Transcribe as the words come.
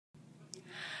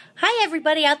Hi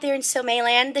everybody out there in Somae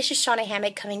Land. This is Shawna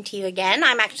Hamic coming to you again.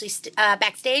 I'm actually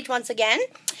backstage once again,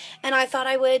 and I thought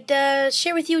I would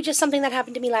share with you just something that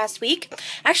happened to me last week.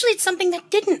 Actually, it's something that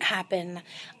didn't happen.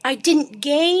 I didn't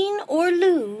gain or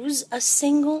lose a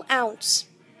single ounce.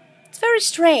 It's very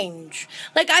strange.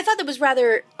 I thought that was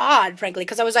rather odd, frankly,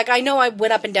 because I was like, I know I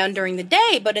went up and down during the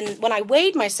day, but when I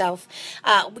weighed myself,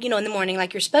 in the morning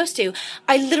like you're supposed to,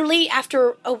 I literally,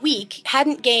 after a week,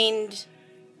 hadn't gained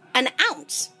an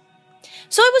ounce.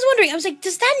 So I was wondering, I was like,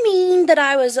 does that mean that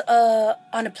I was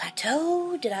on a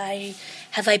plateau?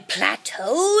 Have I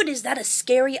plateaued? Is that a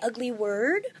scary, ugly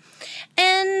word?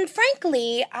 And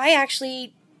frankly, I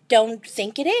actually don't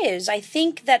think it is. I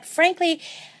think that, frankly,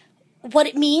 what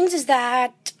it means is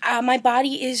that my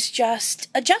body is just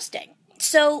adjusting.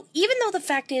 So even though the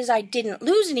fact is I didn't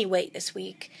lose any weight this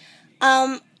week,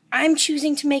 I'm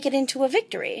choosing to make it into a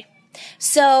victory.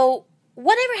 So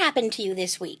whatever happened to you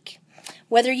this week,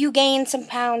 whether you gained some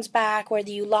pounds back, whether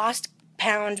you lost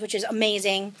pounds, which is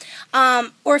amazing,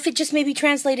 or if it just maybe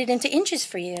translated into inches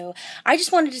for you, I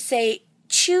just wanted to say,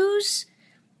 choose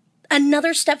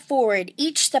another step forward.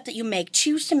 Each step that you make,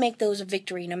 choose to make those a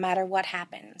victory no matter what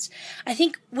happens. I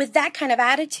think with that kind of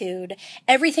attitude,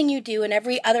 everything you do and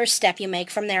every other step you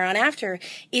make from there on after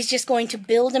is just going to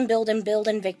build and build and build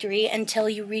in victory until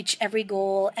you reach every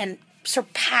goal and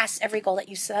surpass every goal that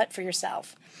you set for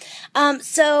yourself.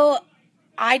 So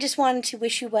I just wanted to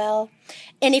wish you well.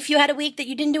 And if you had a week that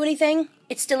you didn't do anything,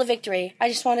 it's still a victory. I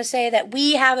just want to say that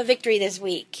we have a victory this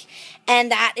week.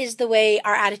 And that is the way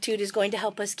our attitude is going to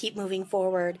help us keep moving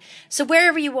forward. So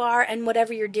wherever you are and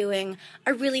whatever you're doing,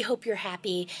 I really hope you're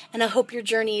happy. And I hope your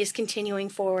journey is continuing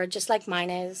forward just like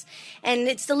mine is. And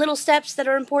it's the little steps that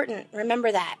are important.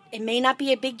 Remember that. It may not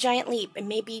be a big giant leap. It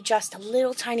may be just a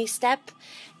little tiny step.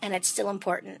 And it's still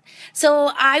important.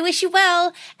 So I wish you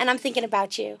well. And I'm thinking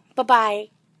about you. Bye-bye.